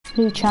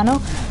new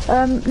channel.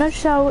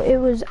 Notice how it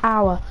was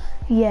our.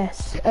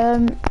 Yes,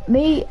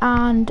 me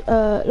and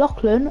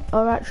Lachlan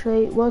are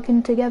actually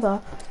working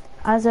together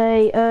as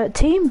a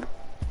team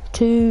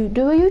to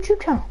do a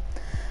YouTube channel.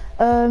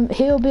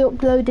 He'll be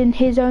uploading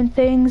his own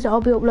things,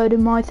 I'll be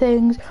uploading my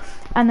things,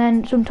 and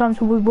then sometimes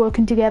we'll be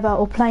working together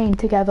or playing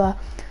together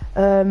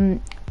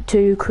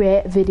to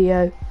create a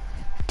video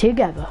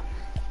together.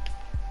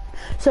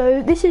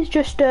 So this is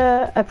just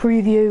a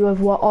preview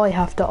of what I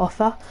have to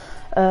offer,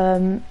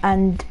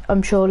 and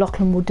I'm sure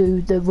Lachlan will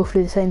do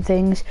roughly the same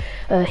things.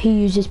 He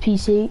uses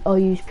PC, I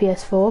use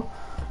PS4,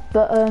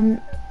 but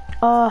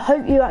I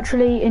hope you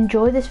actually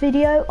enjoy this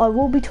video. I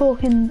will be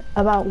talking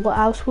about what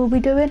else we'll be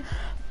doing,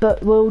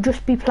 but we'll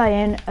just be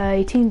playing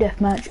a team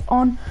deathmatch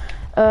on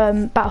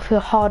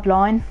Battlefield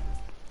Hardline,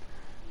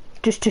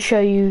 just to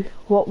show you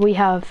what we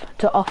have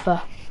to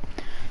offer.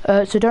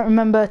 So don't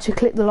remember to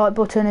click the like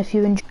button if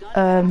you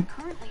enjoy.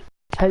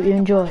 Hope you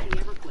enjoy.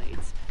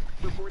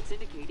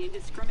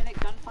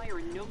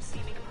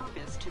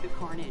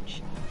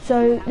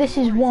 So this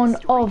is one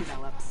of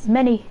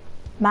many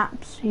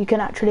maps you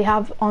can actually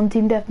have on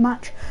Team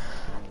Deathmatch.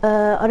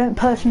 I don't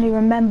personally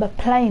remember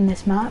playing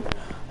this map.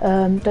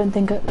 Don't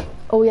think it.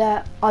 Oh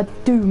yeah, I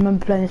do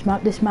remember playing this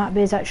map. This map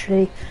is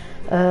actually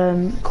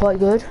quite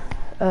good.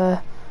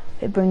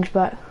 It brings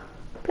back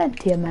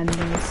plenty of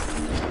memories.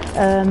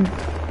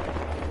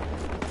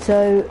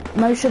 So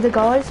most of the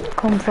guys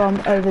come from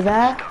over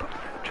there,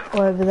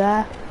 or over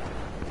there,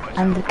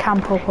 and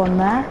camp up on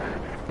there.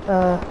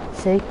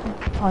 See,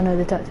 I know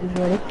the tactics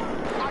already.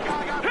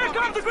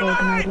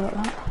 Like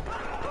that.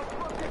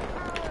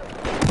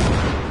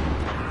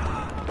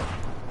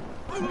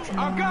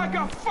 Our guy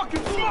got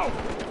fucking slow.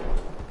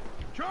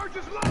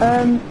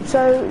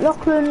 So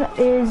Lachlan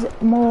is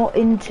more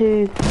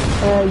into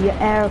your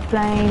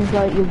airplanes,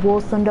 like your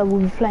War Thunder.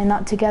 We'll be playing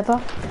that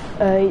together.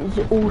 He's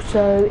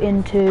also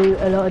into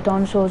a lot of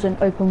dinosaurs and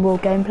open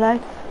world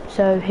gameplay,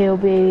 so he'll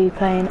be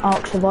playing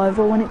Ark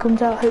Survival when it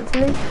comes out,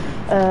 hopefully.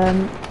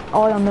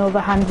 I, on the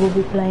other hand, will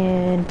be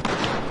playing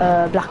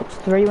Black Ops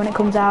 3 when it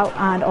comes out,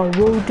 and I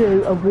will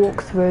do a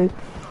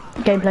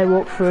gameplay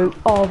walkthrough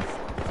of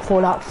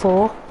Fallout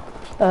 4.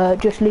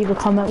 Just leave a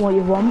comment what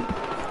you want.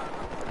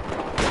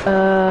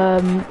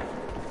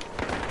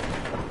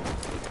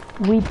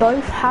 We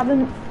both have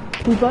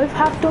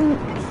done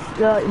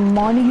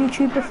minor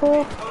YouTube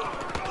before,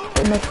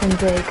 but nothing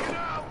big.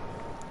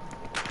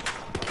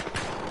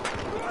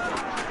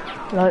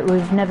 Like,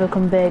 we've never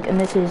come big, and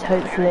this is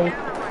hopefully,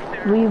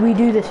 we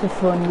do this for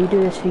fun, we do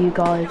this for you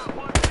guys,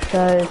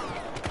 so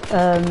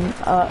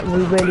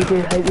we really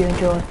do hope you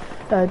enjoy.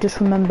 Just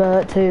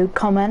remember to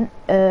comment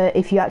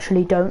if you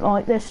actually don't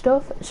like this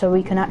stuff, so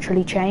we can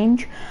actually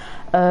change,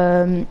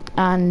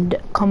 and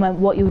comment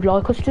what you would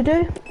like us to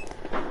do,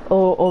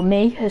 or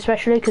me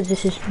especially, because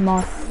this is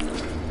my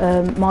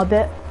my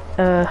bit,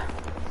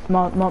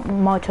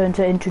 my turn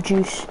to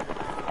introduce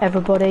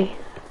everybody.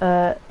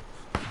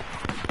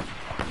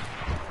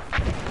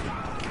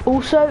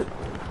 Also,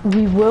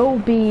 we will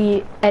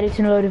be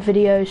editing a load of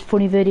videos,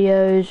 funny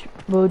videos.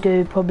 We'll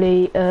do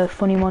probably a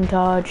funny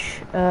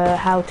montage,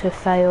 how to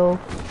fail,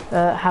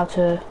 how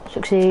to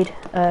succeed.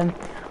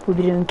 We'll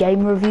be doing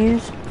game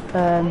reviews.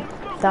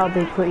 That'll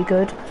be pretty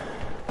good.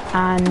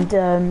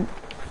 And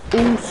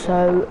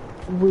also,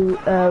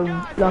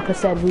 like I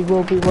said, we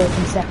will be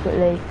working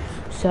separately.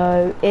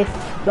 So if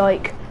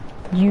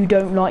you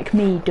don't like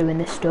me doing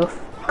this stuff,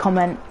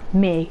 comment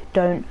me.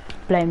 Don't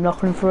blame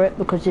Lachlan for it,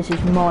 because this is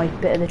my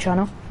bit of the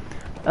channel.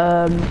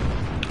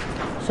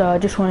 So I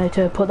just wanted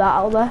to put that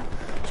out there.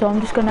 So I'm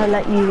just going to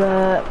let you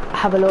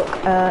have a look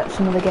at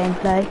some of the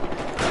gameplay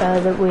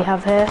that we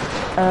have here.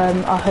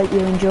 I hope you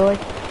enjoy.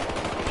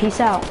 Peace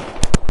out.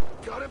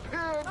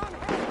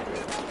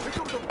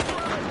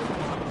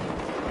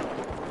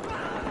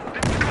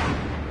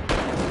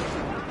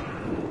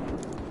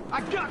 I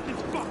got this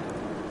fucker.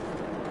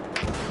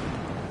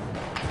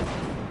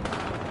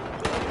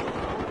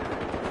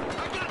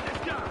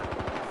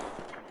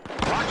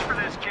 Watch for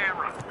this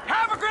camera.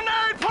 Have a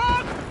grenade,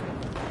 punk!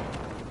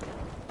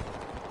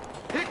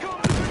 Here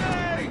comes the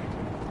grenade!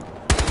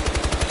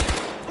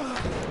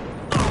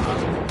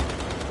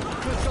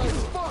 This guy's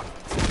fucked!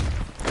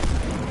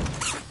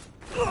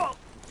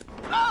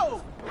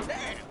 Oh!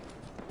 Damn!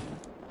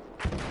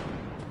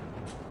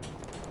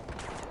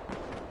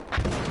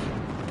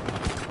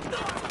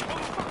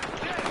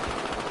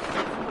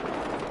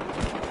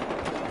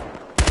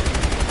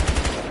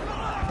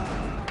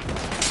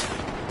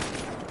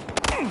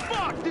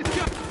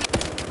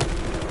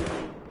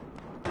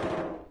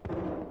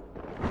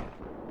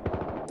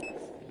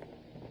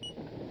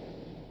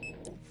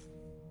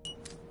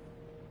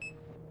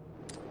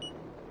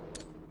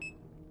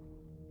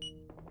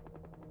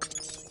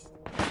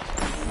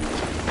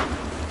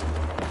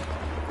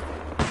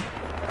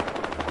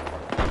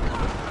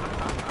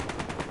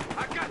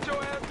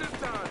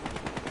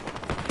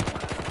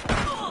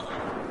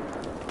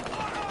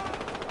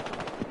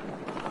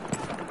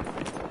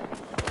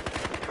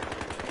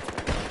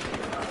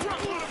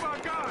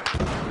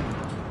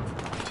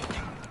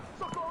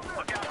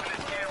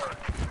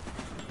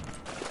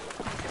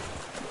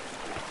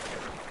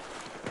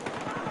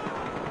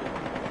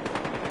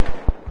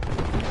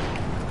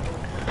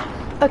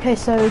 Okay,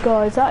 so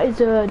guys, that is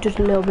just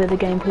a little bit of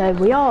the gameplay.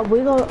 We are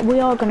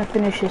going to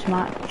finish this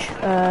match,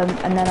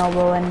 and then I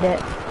will end it.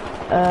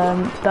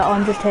 But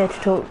I'm just here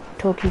to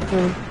talk you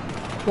through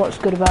what's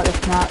good about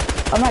this map.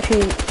 I'm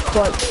actually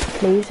quite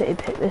pleased that he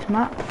picked this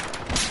map,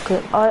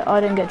 because I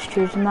didn't get to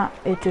choose the map.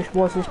 It just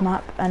was this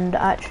map, and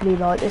I actually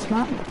like this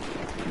map.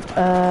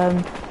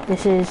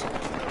 This is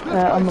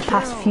on the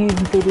past few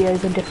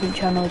videos on different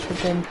channels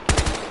have been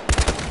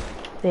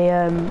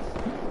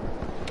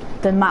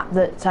the map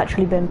that's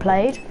actually been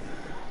played.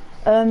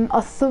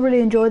 I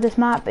thoroughly enjoyed this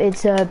map.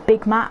 It's a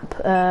big map,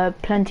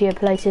 plenty of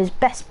places.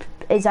 Best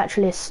is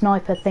actually a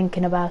sniper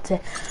thinking about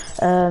it.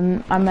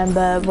 I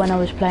remember when I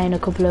was playing a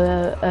couple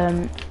of,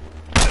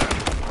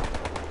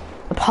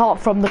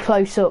 apart from the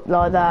close-up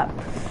like that,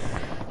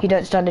 you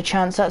don't stand a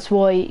chance. That's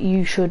why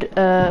you should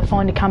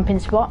find a camping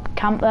spot,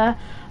 camp there,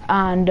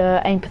 and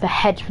aim for the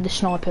heads with the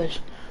snipers,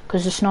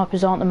 because the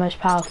snipers aren't the most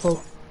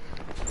powerful.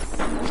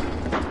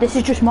 This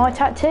is just my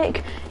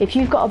tactic. If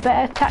you've got a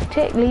better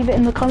tactic, leave it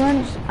in the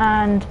comments,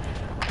 and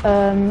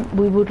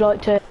we would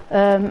like to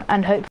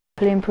and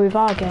hopefully improve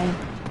our game,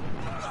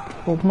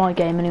 or my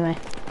game anyway.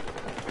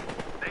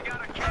 They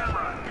got a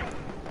camera.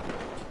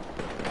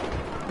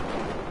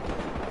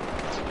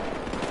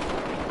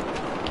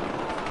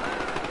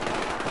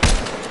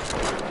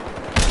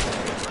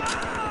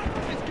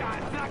 This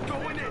guy's not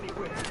going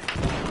anywhere.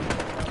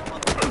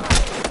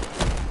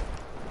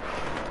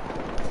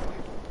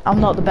 I'm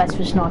not the best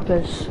with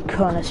snipers,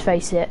 let's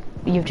face it.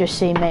 You've just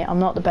seen me. I'm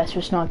not the best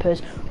with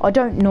snipers. I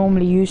don't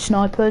normally use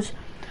snipers.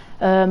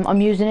 I'm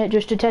using it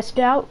just to test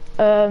it out.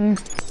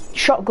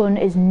 Shotgun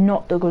is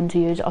not the gun to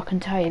use, I can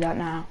tell you that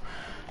now.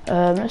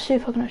 Let's see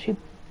if I can actually...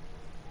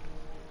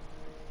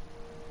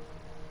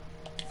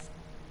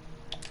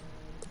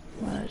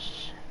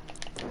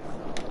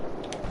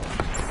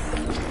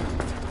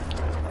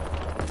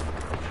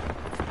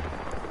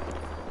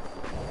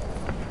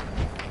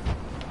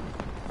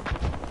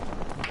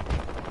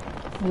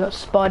 We got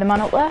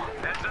Spider-Man up there.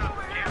 Heads up,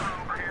 camera over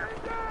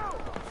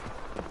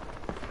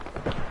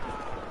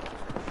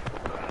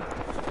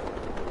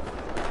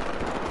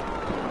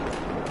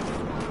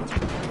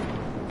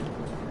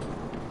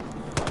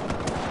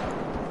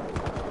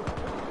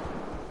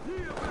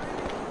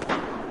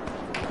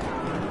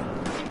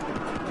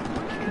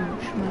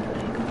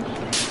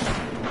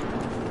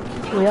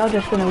here. We are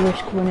just going to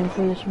risk running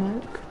through the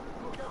smoke.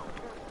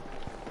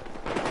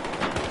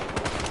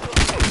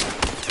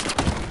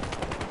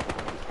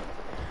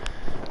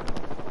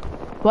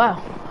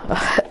 Wow,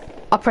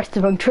 I pressed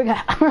the wrong trigger.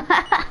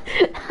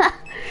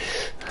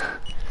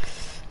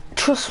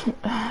 Trust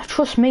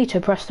me to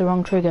press the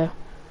wrong trigger.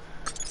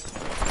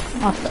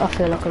 I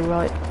feel like a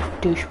right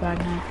douchebag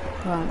now.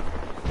 Right.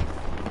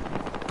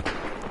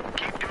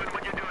 Keep doing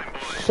what you're doing,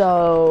 boys.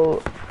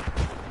 So,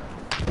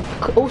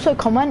 also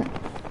comment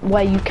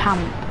where you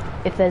camp,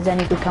 if there's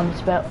any good camp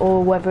spot,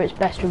 or whether it's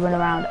best to run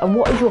around. And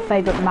what is your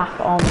favourite map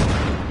on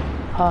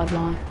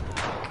Hardline?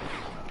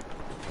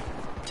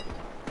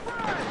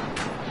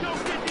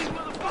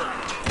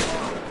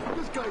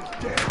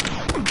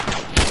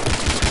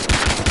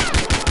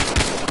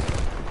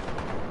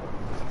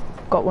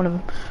 Got one of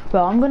them.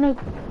 Well, I'm gonna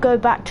go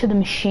back to the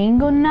machine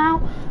gun now,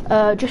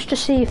 just to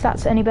see if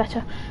that's any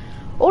better.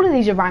 All of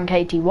these are rank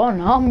 81.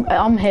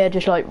 I'm here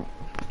just like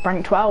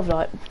rank 12,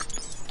 like.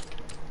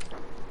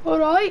 All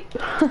right.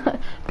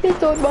 Please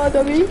don't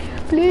bother me,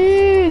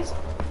 please.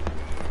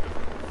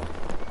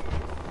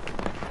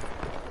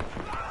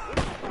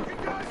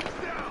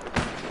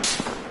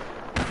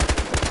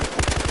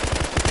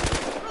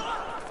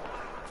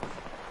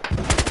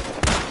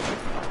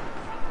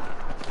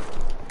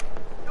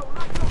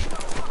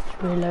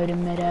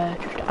 Reloading mid-air,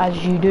 just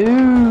as you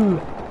do.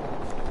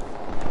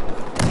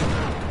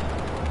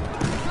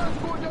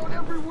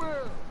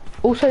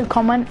 Also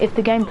comment if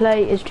the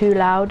gameplay is too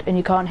loud and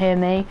you can't hear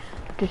me.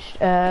 Just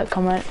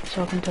comment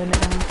so I can turn it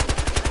down.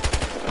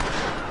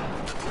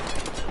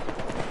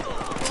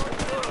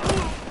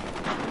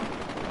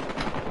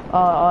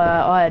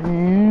 I had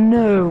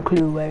no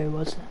clue where he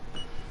was.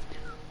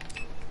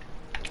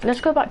 Let's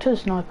go back to the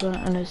sniper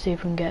and let's see if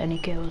we can get any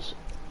kills.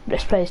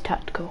 Let's play as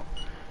tactical.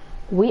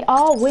 We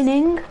are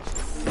winning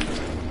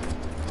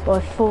by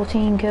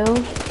 14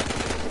 kills.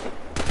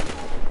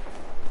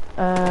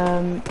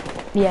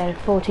 Yeah,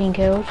 14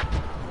 kills.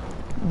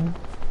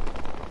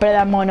 But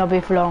that might not be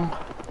for long.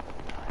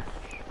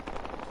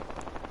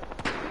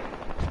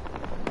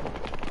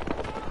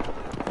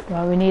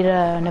 Well, we need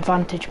an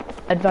advantage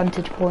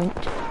point.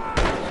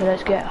 So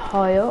let's get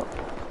high up.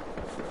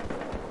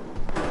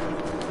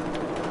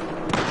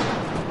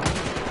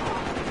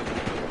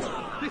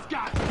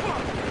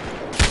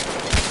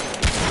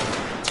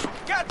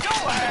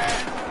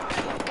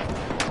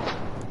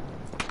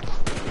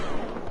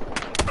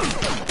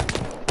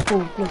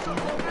 Oh, bloody hell.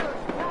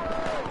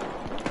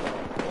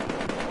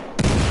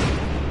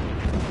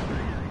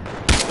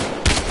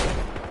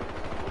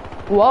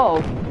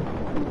 Whoa.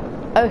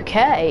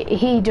 Okay,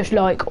 he just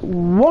like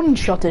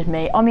one-shotted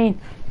me. I mean,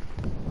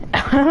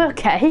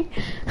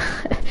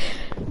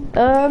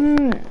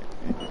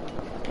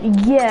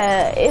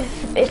 Yeah,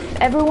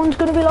 if everyone's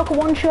gonna be like a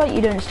one shot,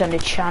 you don't stand a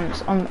chance.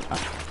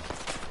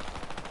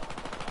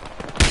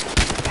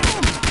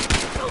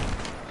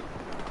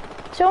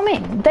 So I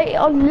mean, they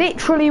are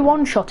literally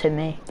one shotting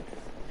me.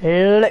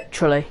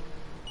 Literally.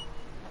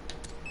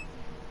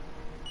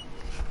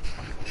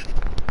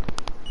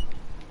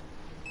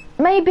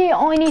 Maybe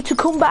I need to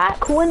come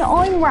back when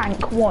I'm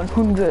rank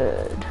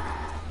 100.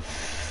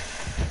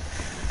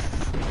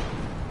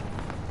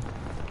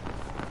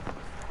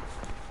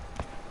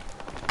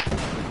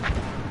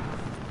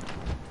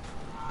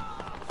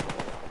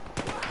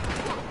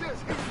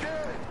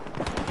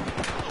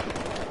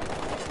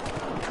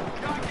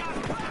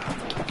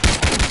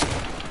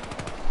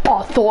 Oh,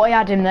 I thought I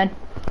had him then.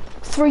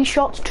 3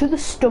 shots to the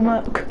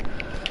stomach.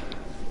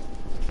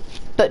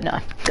 But no.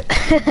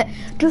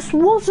 Just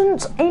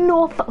wasn't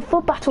enough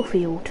for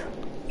Battlefield.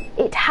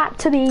 It had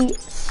to be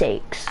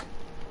 6.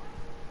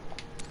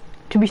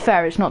 To be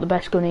fair, it's not the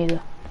best gun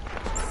either.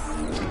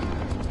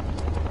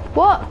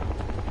 What?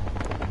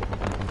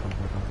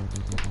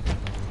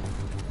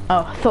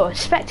 Oh, I thought I was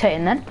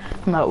spectating then.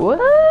 I'm like, what?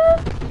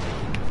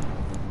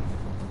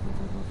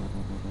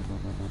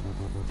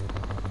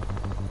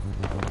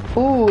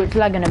 Ooh, it's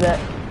lagging a bit.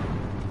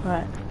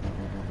 Right.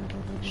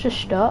 Let's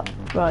just stop.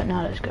 Right,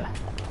 now let's go.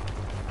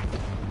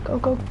 Go,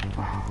 go.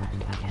 Oh,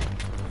 it's lagging.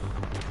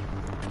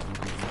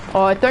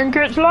 Oh, I think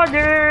it's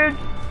lagging!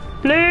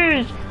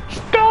 Please,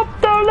 stop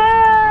the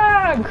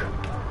lag!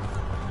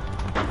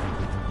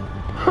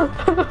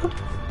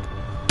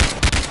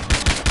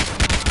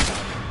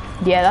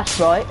 Yeah, that's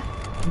right.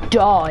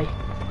 Die.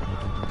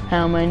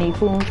 How many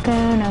fools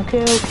can I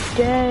kill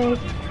today?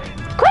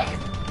 Quick!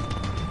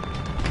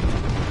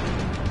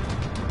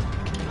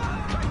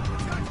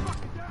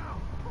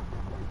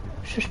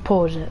 Let's just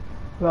pause it.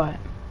 Right.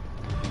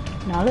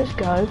 Now let's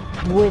go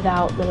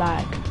without the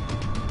lag.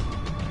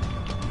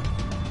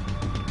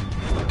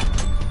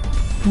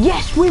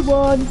 Yes, we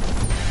won!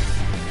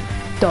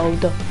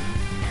 Dolda.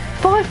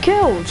 5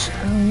 kills!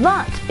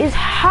 That is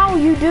how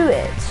you do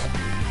it.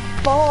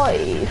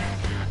 5.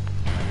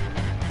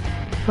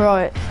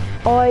 Right.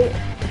 I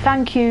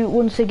thank you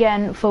once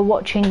again for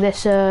watching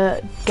this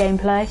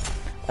gameplay.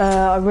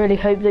 I really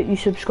hope that you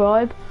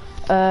subscribe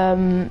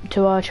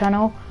to our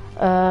channel.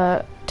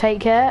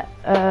 Take care.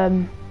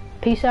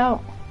 Peace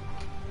out.